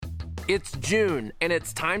It's June, and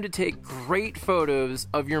it's time to take great photos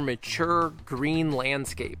of your mature green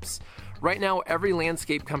landscapes. Right now, every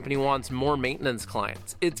landscape company wants more maintenance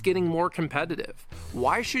clients. It's getting more competitive.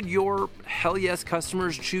 Why should your hell yes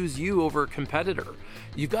customers choose you over a competitor?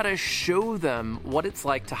 You've got to show them what it's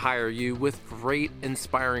like to hire you with great,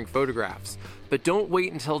 inspiring photographs. But don't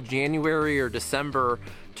wait until January or December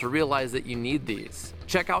to realize that you need these.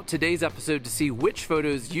 Check out today's episode to see which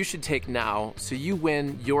photos you should take now so you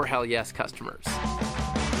win your hell yes customers.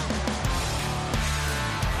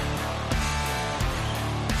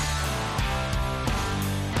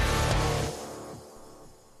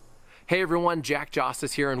 Hey everyone, Jack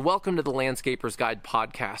Jostis here, and welcome to the Landscaper's Guide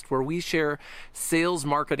podcast, where we share sales,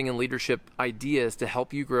 marketing, and leadership ideas to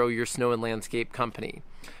help you grow your snow and landscape company.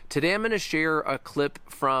 Today I'm going to share a clip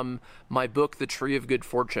from my book, The Tree of Good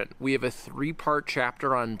Fortune. We have a 3-part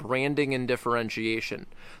chapter on branding and differentiation.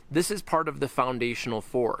 This is part of the foundational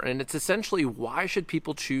 4, and it's essentially why should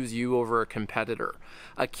people choose you over a competitor.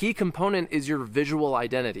 A key component is your visual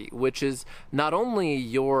identity, which is not only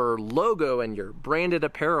your logo and your branded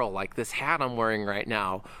apparel, like this hat I'm wearing right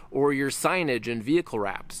now, or your signage and vehicle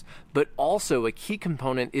wraps, but also a key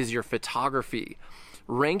component is your photography.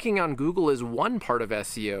 Ranking on Google is one part of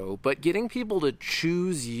SEO, but getting people to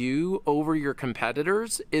choose you over your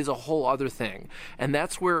competitors is a whole other thing. And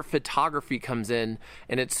that's where photography comes in,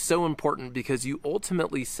 and it's so important because you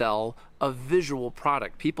ultimately sell a visual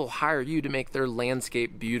product. People hire you to make their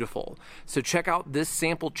landscape beautiful. So check out this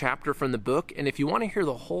sample chapter from the book, and if you want to hear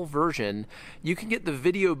the whole version, you can get the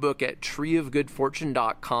video book at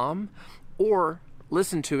treeofgoodfortune.com or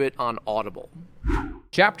listen to it on Audible.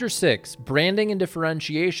 Chapter 6, Branding and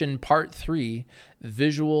Differentiation, Part 3,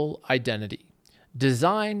 Visual Identity.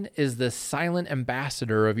 Design is the silent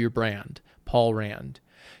ambassador of your brand, Paul Rand.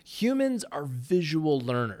 Humans are visual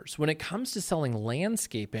learners. When it comes to selling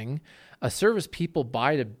landscaping, a service people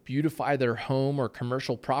buy to beautify their home or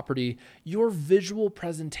commercial property, your visual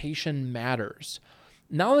presentation matters.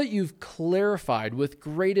 Now that you've clarified with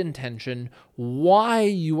great intention why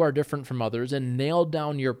you are different from others and nailed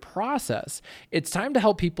down your process, it's time to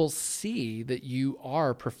help people see that you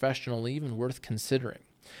are professional, even worth considering.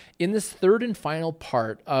 In this third and final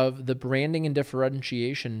part of the branding and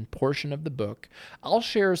differentiation portion of the book, I'll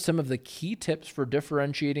share some of the key tips for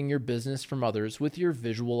differentiating your business from others with your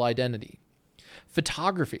visual identity.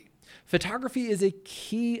 Photography. Photography is a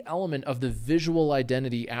key element of the visual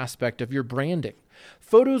identity aspect of your branding.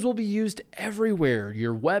 Photos will be used everywhere: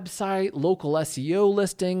 your website, local SEO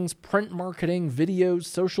listings, print marketing, videos,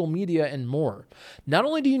 social media, and more. Not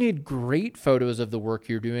only do you need great photos of the work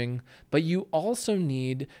you're doing, but you also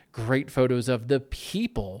need great photos of the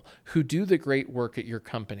people who do the great work at your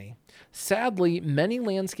company. Sadly, many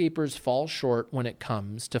landscapers fall short when it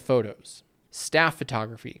comes to photos. Staff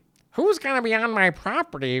photography. Who's going to be on my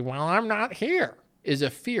property while I'm not here? Is a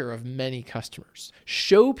fear of many customers.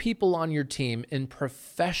 Show people on your team in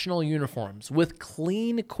professional uniforms with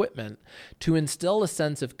clean equipment to instill a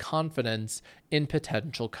sense of confidence in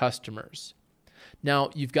potential customers. Now,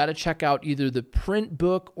 you've got to check out either the print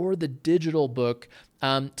book or the digital book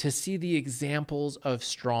to see the examples of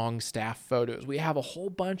strong staff photos. We have a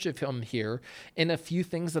whole bunch of them here, and a few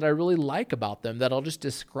things that I really like about them that I'll just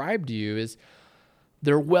describe to you is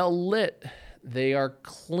they're well lit. They are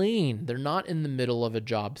clean. They're not in the middle of a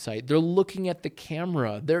job site. They're looking at the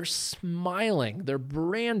camera. They're smiling. They're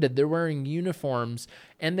branded. They're wearing uniforms,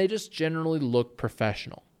 and they just generally look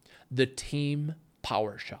professional. The team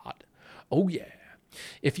power shot. Oh, yeah.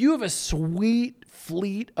 If you have a sweet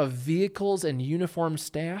fleet of vehicles and uniformed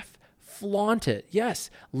staff, flaunt it.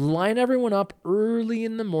 Yes, line everyone up early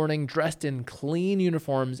in the morning dressed in clean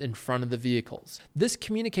uniforms in front of the vehicles. This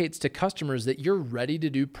communicates to customers that you're ready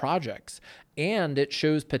to do projects, and it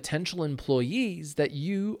shows potential employees that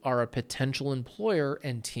you are a potential employer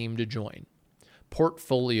and team to join.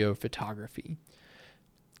 Portfolio photography.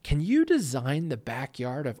 Can you design the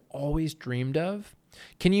backyard I've always dreamed of?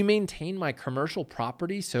 Can you maintain my commercial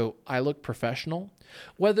property so I look professional?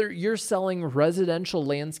 Whether you're selling residential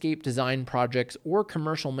landscape design projects or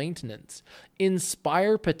commercial maintenance,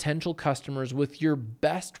 inspire potential customers with your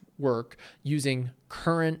best work using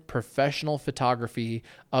current professional photography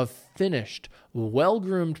of finished,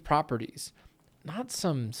 well-groomed properties. Not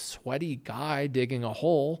some sweaty guy digging a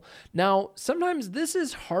hole. Now, sometimes this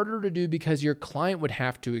is harder to do because your client would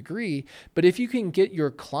have to agree, but if you can get your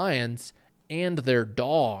clients and their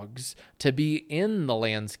dogs to be in the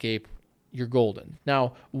landscape, you're golden.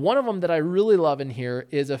 Now, one of them that I really love in here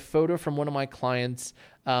is a photo from one of my clients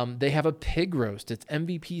They have a pig roast. It's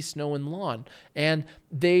MVP Snow and Lawn. And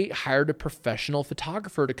they hired a professional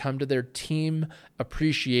photographer to come to their team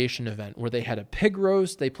appreciation event where they had a pig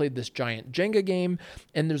roast. They played this giant Jenga game.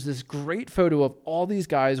 And there's this great photo of all these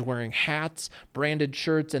guys wearing hats, branded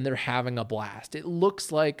shirts, and they're having a blast. It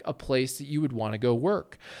looks like a place that you would want to go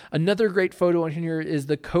work. Another great photo on here is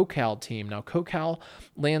the Cocal team. Now, Cocal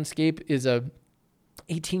Landscape is a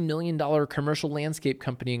 $18 million commercial landscape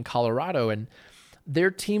company in Colorado, and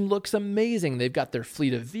their team looks amazing. They've got their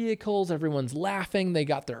fleet of vehicles. Everyone's laughing. They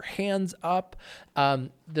got their hands up.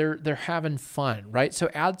 They're having fun, right? So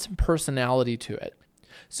add some personality to it.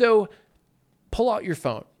 So pull out your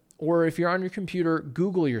phone, or if you're on your computer,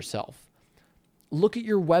 Google yourself. Look at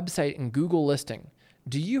your website and Google listing.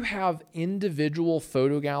 Do you have individual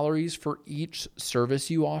photo galleries for each service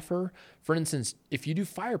you offer? For instance, if you do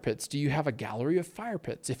fire pits, do you have a gallery of fire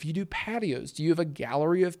pits? If you do patios, do you have a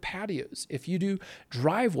gallery of patios? If you do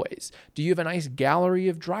driveways, do you have a nice gallery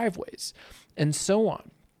of driveways? And so on.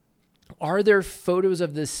 Are there photos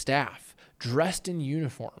of this staff dressed in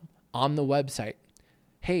uniform on the website?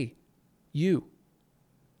 Hey, you,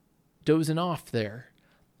 dozing off there.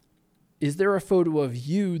 Is there a photo of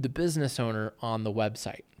you, the business owner, on the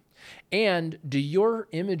website? And do your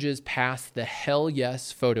images pass the hell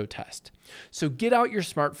yes photo test? So get out your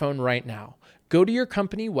smartphone right now. Go to your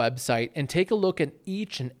company website and take a look at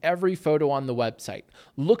each and every photo on the website.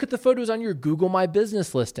 Look at the photos on your Google My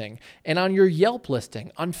Business listing and on your Yelp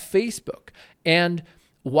listing, on Facebook. And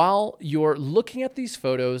while you're looking at these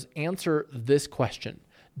photos, answer this question.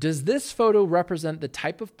 Does this photo represent the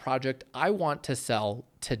type of project I want to sell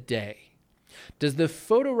today? Does the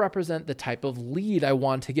photo represent the type of lead I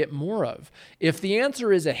want to get more of? If the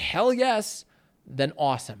answer is a hell yes, then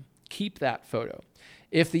awesome. Keep that photo.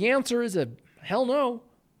 If the answer is a hell no,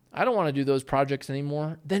 I don't want to do those projects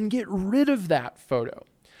anymore, then get rid of that photo.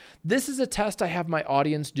 This is a test I have my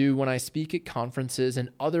audience do when I speak at conferences and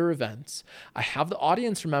other events. I have the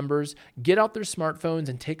audience members get out their smartphones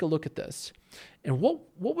and take a look at this. And what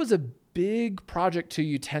was a big project to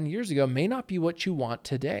you 10 years ago may not be what you want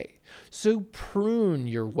today. So prune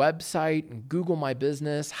your website and Google My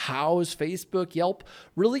Business, Houzz, Facebook, Yelp,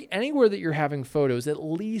 really anywhere that you're having photos at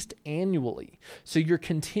least annually. So you're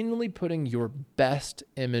continually putting your best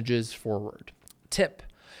images forward. Tip: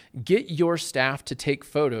 get your staff to take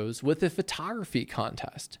photos with a photography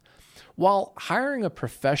contest. While hiring a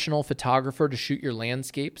professional photographer to shoot your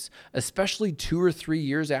landscapes, especially 2 or 3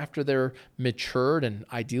 years after they're matured and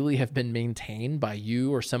ideally have been maintained by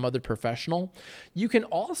you or some other professional, you can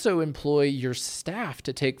also employ your staff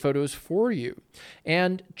to take photos for you.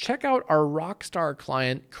 And check out our rock star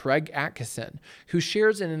client, Craig Atkinson, who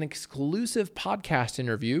shares in an exclusive podcast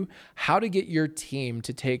interview how to get your team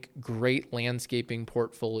to take great landscaping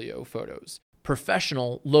portfolio photos.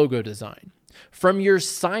 Professional logo design. From your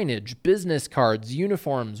signage, business cards,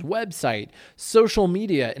 uniforms, website, social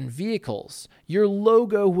media, and vehicles, your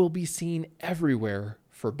logo will be seen everywhere,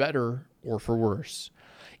 for better or for worse.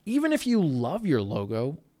 Even if you love your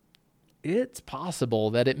logo, it's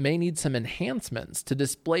possible that it may need some enhancements to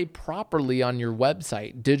display properly on your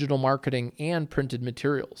website, digital marketing, and printed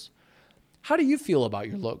materials. How do you feel about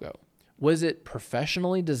your logo? Was it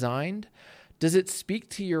professionally designed? Does it speak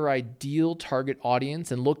to your ideal target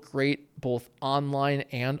audience and look great both online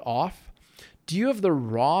and off? Do you have the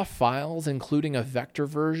raw files, including a vector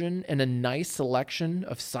version and a nice selection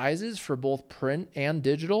of sizes for both print and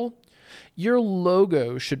digital? Your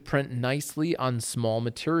logo should print nicely on small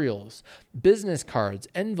materials, business cards,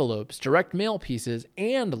 envelopes, direct mail pieces,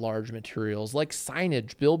 and large materials like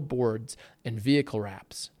signage, billboards, and vehicle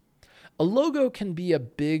wraps. A logo can be a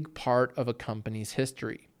big part of a company's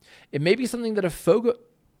history. It may be something that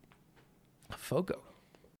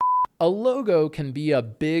a logo can be a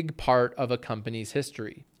big part of a company's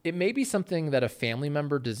history. It may be something that a family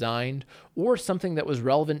member designed or something that was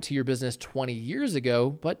relevant to your business 20 years ago,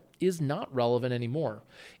 but is not relevant anymore.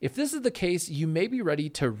 If this is the case, you may be ready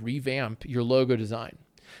to revamp your logo design.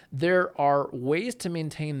 There are ways to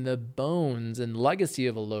maintain the bones and legacy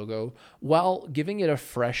of a logo while giving it a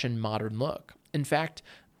fresh and modern look. In fact,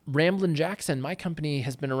 Ramblin' Jackson, my company,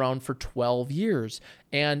 has been around for 12 years.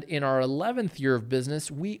 And in our 11th year of business,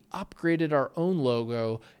 we upgraded our own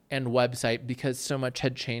logo and website because so much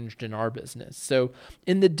had changed in our business. So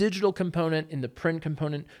in the digital component, in the print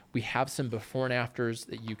component, we have some before and afters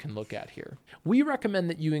that you can look at here. We recommend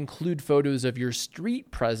that you include photos of your street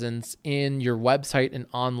presence in your website and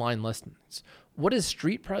online listings. What is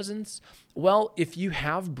street presence? Well, if you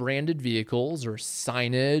have branded vehicles or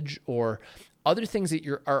signage or Other things that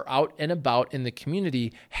are out and about in the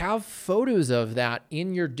community, have photos of that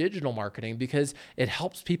in your digital marketing, because it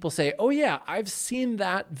helps people say, oh yeah, I've seen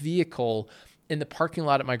that vehicle in the parking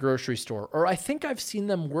lot at my grocery store, or I think I've seen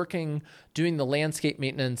them working doing the landscape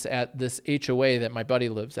maintenance at this HOA that my buddy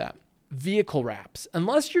lives at. Vehicle wraps.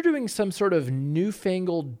 Unless you're doing some sort of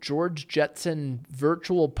newfangled George Jetson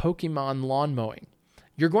virtual Pokemon lawn mowing,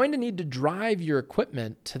 you're going to need to drive your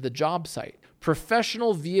equipment to the job site.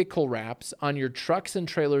 Professional vehicle wraps on your trucks and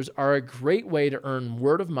trailers are a great way to earn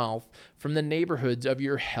word of mouth from the neighborhoods of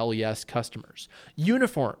your hell yes customers.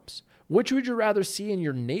 Uniforms. Which would you rather see in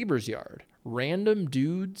your neighbor's yard? Random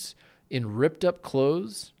dudes in ripped up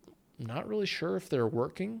clothes, not really sure if they're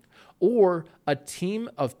working, or a team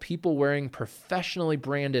of people wearing professionally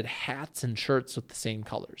branded hats and shirts with the same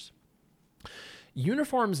colors?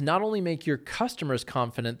 Uniforms not only make your customers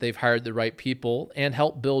confident they've hired the right people and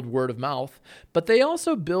help build word of mouth, but they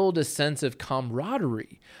also build a sense of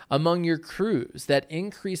camaraderie among your crews that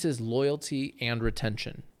increases loyalty and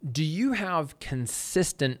retention. Do you have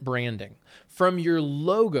consistent branding? From your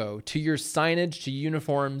logo to your signage to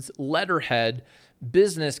uniforms, letterhead,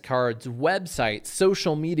 business cards, websites,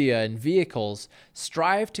 social media, and vehicles,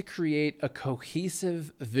 strive to create a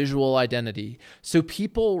cohesive visual identity so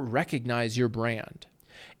people recognize your brand.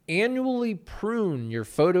 Annually prune your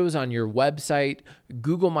photos on your website,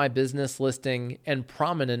 Google My Business listing, and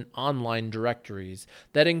prominent online directories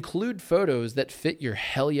that include photos that fit your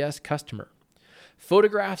hell yes customer.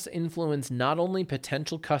 Photographs influence not only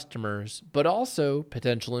potential customers, but also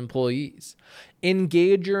potential employees.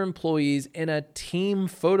 Engage your employees in a team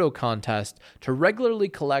photo contest to regularly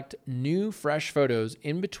collect new, fresh photos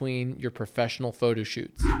in between your professional photo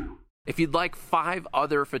shoots. If you'd like 5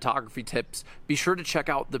 other photography tips, be sure to check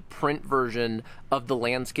out the print version of the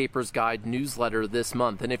Landscaper's Guide newsletter this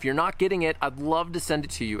month. And if you're not getting it, I'd love to send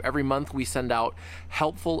it to you. Every month we send out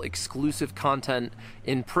helpful, exclusive content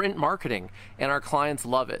in print marketing, and our clients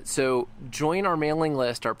love it. So join our mailing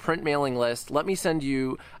list, our print mailing list. Let me send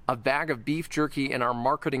you a bag of beef jerky in our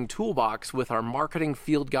marketing toolbox with our marketing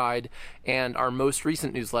field guide and our most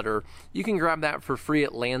recent newsletter. You can grab that for free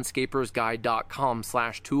at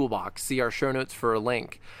landscapersguide.com/toolbox. See our show notes for a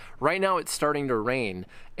link. Right now it's starting to rain,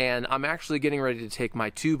 and I'm actually getting ready to take my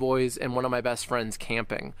 2 boys and one of my best friends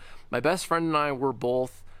camping. My best friend and I were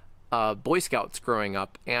both Boy Scouts growing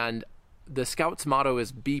up, and the Scouts motto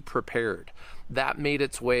is be prepared. That made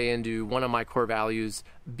its way into one of my core values,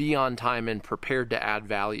 be on time and prepared to add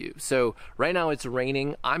value. So right now it's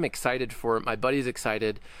raining. I'm excited for it. My buddy's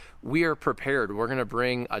excited. We are prepared. We're going to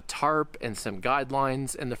bring a tarp and some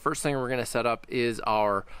guidelines. And the first thing we're going to set up is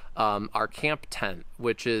our camp tent,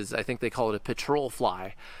 which is, I think they call it a patrol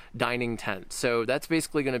fly dining tent. So that's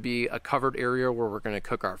basically going to be a covered area where we're going to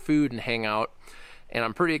cook our food and hang out. And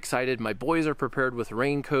I'm pretty excited. My boys are prepared with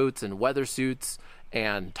raincoats and weather suits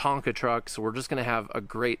and Tonka trucks. We're just going to have a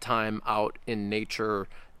great time out in nature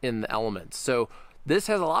in the elements. So this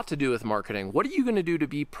has a lot to do with marketing. What are you going to do to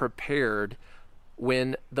be prepared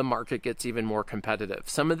when the market gets even more competitive?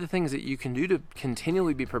 Some of the things that you can do to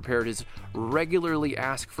continually be prepared is regularly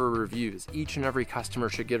ask for reviews. Each and every customer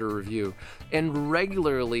should get a review, and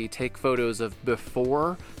regularly take photos of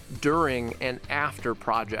before, during, and after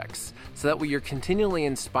projects. So that way you're continually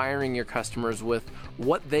inspiring your customers with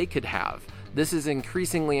what they could have. This is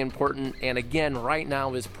increasingly important, and again, right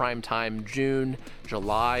now is prime time, June,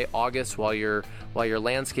 July, August, while your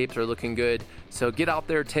landscapes are looking good. So get out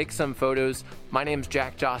there, take some photos. My name's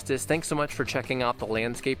Jack Justice. Thanks so much for checking out the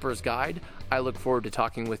Landscaper's Guide. I look forward to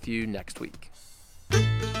talking with you next week.